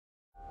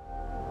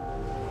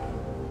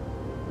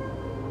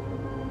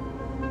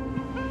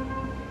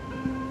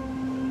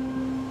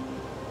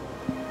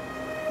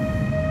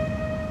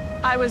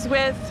I was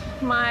with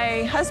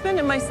my husband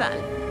and my son.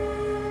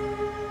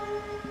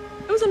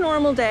 It was a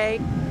normal day.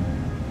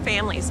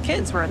 Families,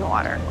 kids were in the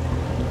water.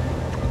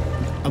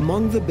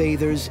 Among the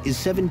bathers is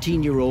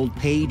 17-year-old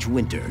Paige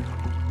Winter,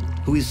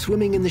 who is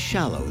swimming in the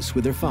shallows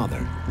with her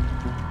father.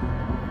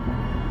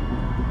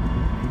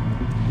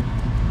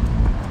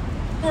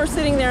 We're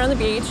sitting there on the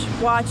beach,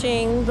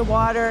 watching the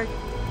water.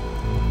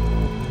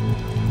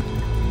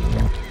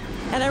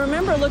 And I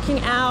remember looking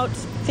out,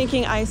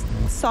 thinking I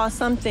saw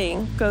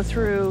something go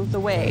through the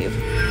wave.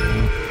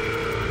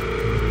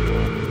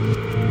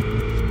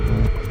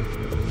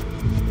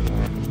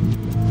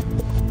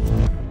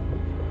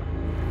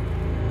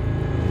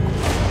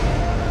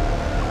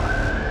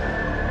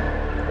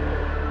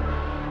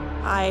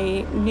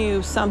 I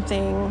knew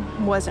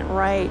something wasn't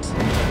right.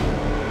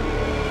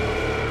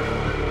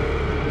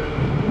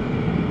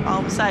 All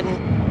of a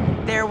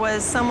sudden, there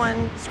was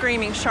someone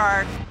screaming,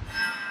 "Shark!"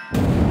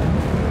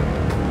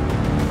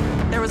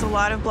 There was a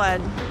lot of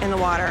blood in the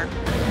water.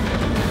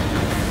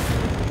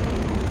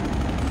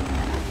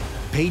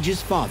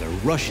 Paige's father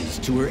rushes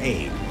to her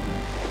aid.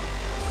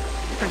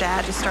 Her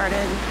dad just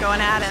started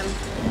going at him.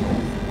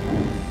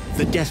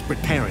 The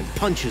desperate parent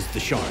punches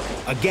the shark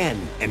again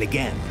and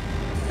again.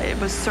 It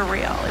was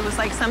surreal. It was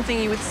like something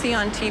you would see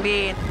on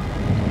TV.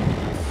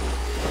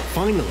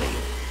 Finally,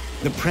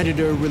 the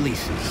predator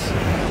releases.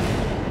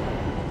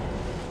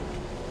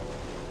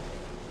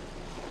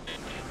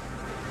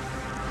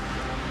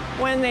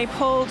 When they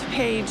pulled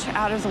Paige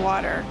out of the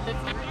water,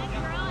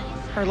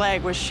 her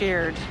leg was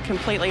sheared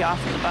completely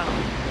off of the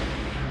bone.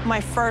 My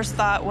first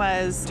thought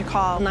was to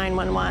call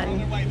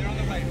 911.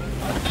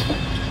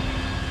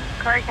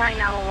 Clark County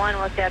 911,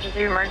 what's the address of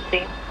your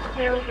emergency?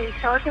 There was a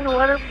shark in the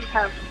water. We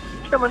have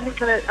someone who's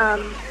gonna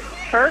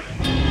hurt.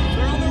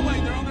 They're on their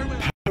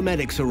way.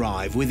 Paramedics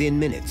arrive within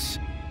minutes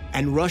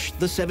and rush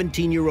the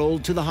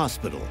 17-year-old to the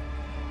hospital.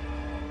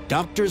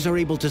 Doctors are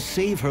able to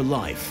save her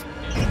life,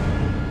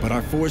 but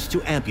are forced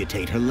to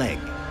amputate her leg.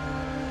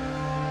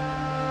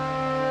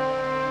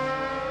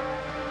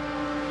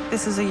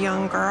 This is a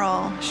young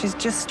girl. She's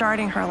just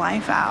starting her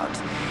life out.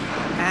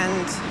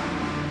 And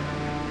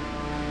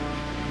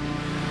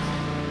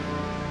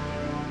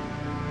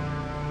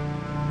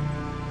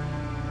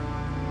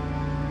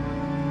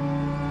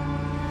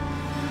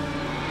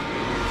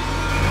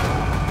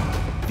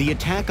the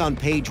attack on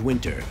Paige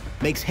Winter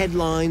makes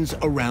headlines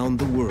around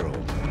the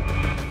world.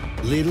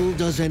 Little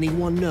does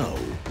anyone know,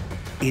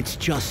 it's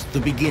just the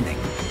beginning.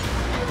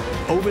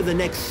 Over the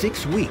next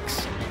 6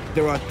 weeks,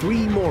 there are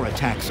 3 more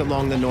attacks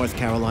along the North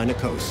Carolina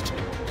coast.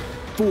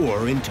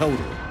 4 in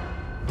total.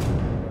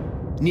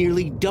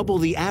 Nearly double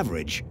the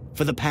average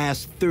for the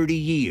past 30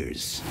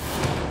 years.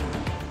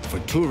 For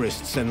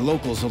tourists and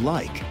locals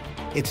alike,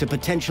 it's a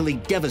potentially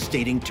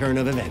devastating turn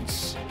of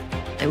events.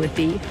 It would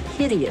be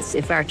hideous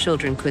if our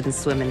children couldn't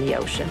swim in the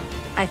ocean.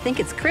 I think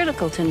it's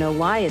critical to know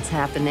why it's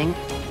happening.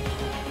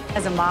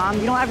 As a mom,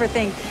 you don't ever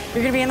think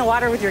you're gonna be in the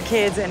water with your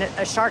kids and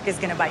a shark is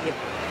gonna bite you.